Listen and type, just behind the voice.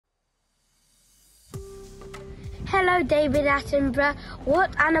Hello, David Attenborough.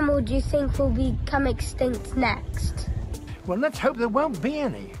 What animal do you think will become extinct next? Well, let's hope there won't be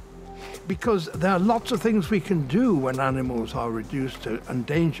any, because there are lots of things we can do when animals are reduced to and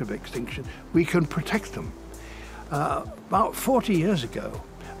danger of extinction. We can protect them. About 40 years ago,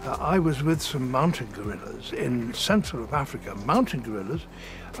 I was with some mountain gorillas in central of Africa. Mountain gorillas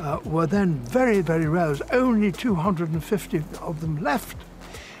were then very, very rare. There's only 250 of them left.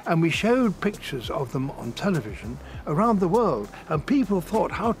 And we showed pictures of them on television around the world, and people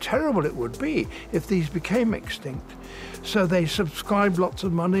thought how terrible it would be if these became extinct. So they subscribed lots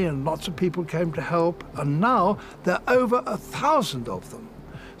of money and lots of people came to help, and now there are over 1,000 of them.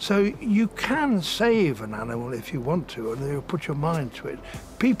 So you can save an animal if you want to, and you put your mind to it.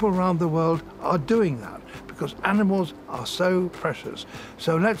 People around the world are doing that because animals are so precious.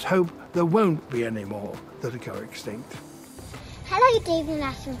 So let's hope there won't be any more that go extinct. Hello, David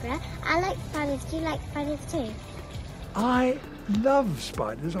Attenborough. I like spiders. Do you like spiders too? I love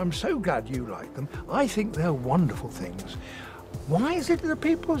spiders. I'm so glad you like them. I think they're wonderful things. Why is it that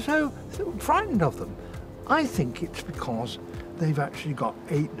people are so frightened of them? I think it's because they've actually got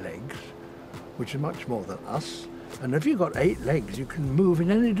 8 legs, which is much more than us. And if you've got 8 legs, you can move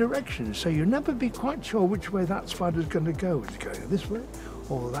in any direction. So you'll never be quite sure which way that spider's going to go. Is it going this way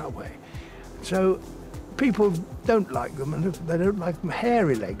or that way? So people don't like them, and they don't like them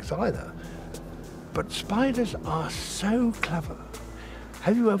hairy legs either. But spiders are so clever.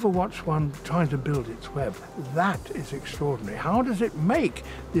 Have you ever watched one trying to build its web? That is extraordinary. How does it make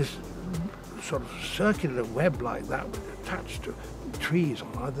this sort of circular web like that attached to trees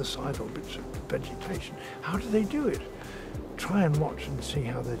on either side or bits of vegetation? How do they do it? Try and watch and see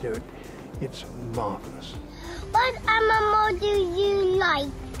how they do it. It's marvellous. What animal do you like?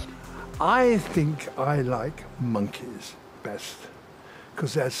 I think I like monkeys best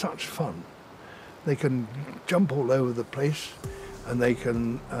because they're such fun. They can jump all over the place, and they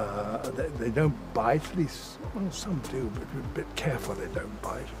can they don't bite. At least, well, some do, but we're a bit careful they don't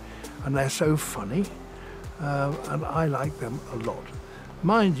bite. And they're so funny, and I like them a lot.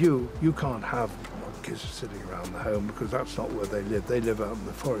 Mind you, you can't have monkeys sitting around the home because that's not where they live. They live out in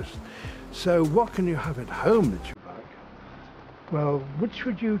the forest. So what can you have at home that you like? Well, which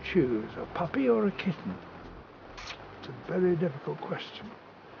would you choose, a puppy or a kitten? It's a very difficult question.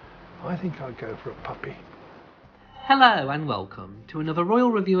 I think I'll go for a puppy. Hello and welcome to another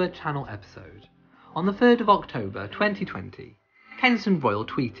Royal Reviewer channel episode. On the 3rd of October 2020, Kensington Royal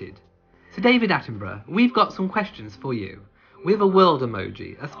tweeted, "Sir David Attenborough, we've got some questions for you. We have a world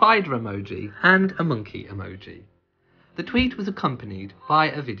emoji, a spider emoji and a monkey emoji." The tweet was accompanied by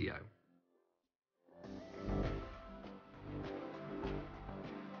a video.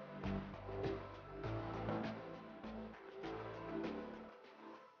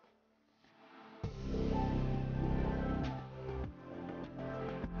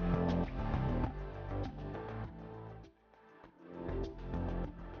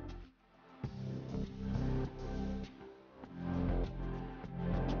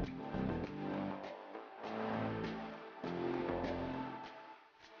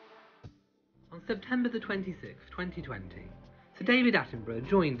 On September the 26th, 2020, Sir David Attenborough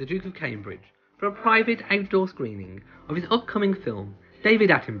joined the Duke of Cambridge for a private outdoor screening of his upcoming film, David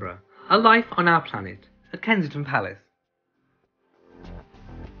Attenborough, A Life on Our Planet, at Kensington Palace.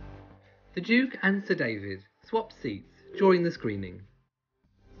 The Duke and Sir David swapped seats during the screening.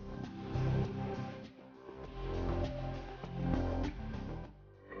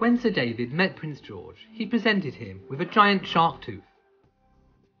 When Sir David met Prince George, he presented him with a giant shark tooth.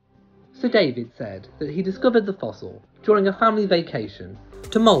 Sir David said that he discovered the fossil during a family vacation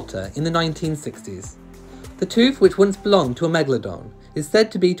to Malta in the 1960s. The tooth, which once belonged to a megalodon, is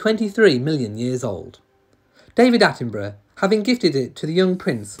said to be 23 million years old. David Attenborough, having gifted it to the young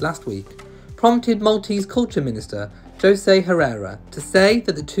prince last week, prompted Maltese Culture Minister Jose Herrera to say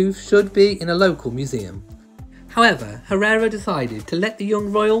that the tooth should be in a local museum. However, Herrera decided to let the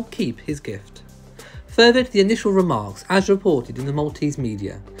young royal keep his gift. Further to the initial remarks, as reported in the Maltese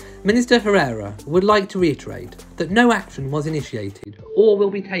media, Minister Herrera would like to reiterate that no action was initiated or will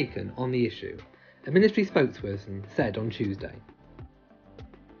be taken on the issue, a ministry spokesperson said on Tuesday.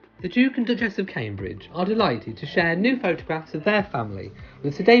 The Duke and Duchess of Cambridge are delighted to share new photographs of their family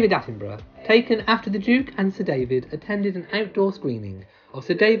with Sir David Attenborough, taken after the Duke and Sir David attended an outdoor screening of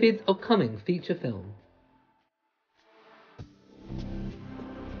Sir David's upcoming feature film.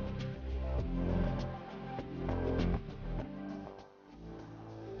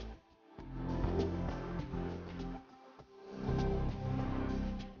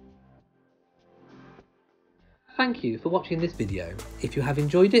 Thank you for watching this video. If you have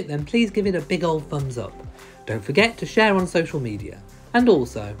enjoyed it, then please give it a big old thumbs up. Don't forget to share on social media, and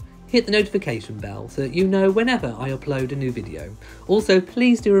also hit the notification bell so that you know whenever I upload a new video. Also,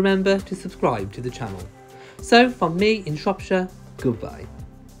 please do remember to subscribe to the channel. So from me in Shropshire, goodbye.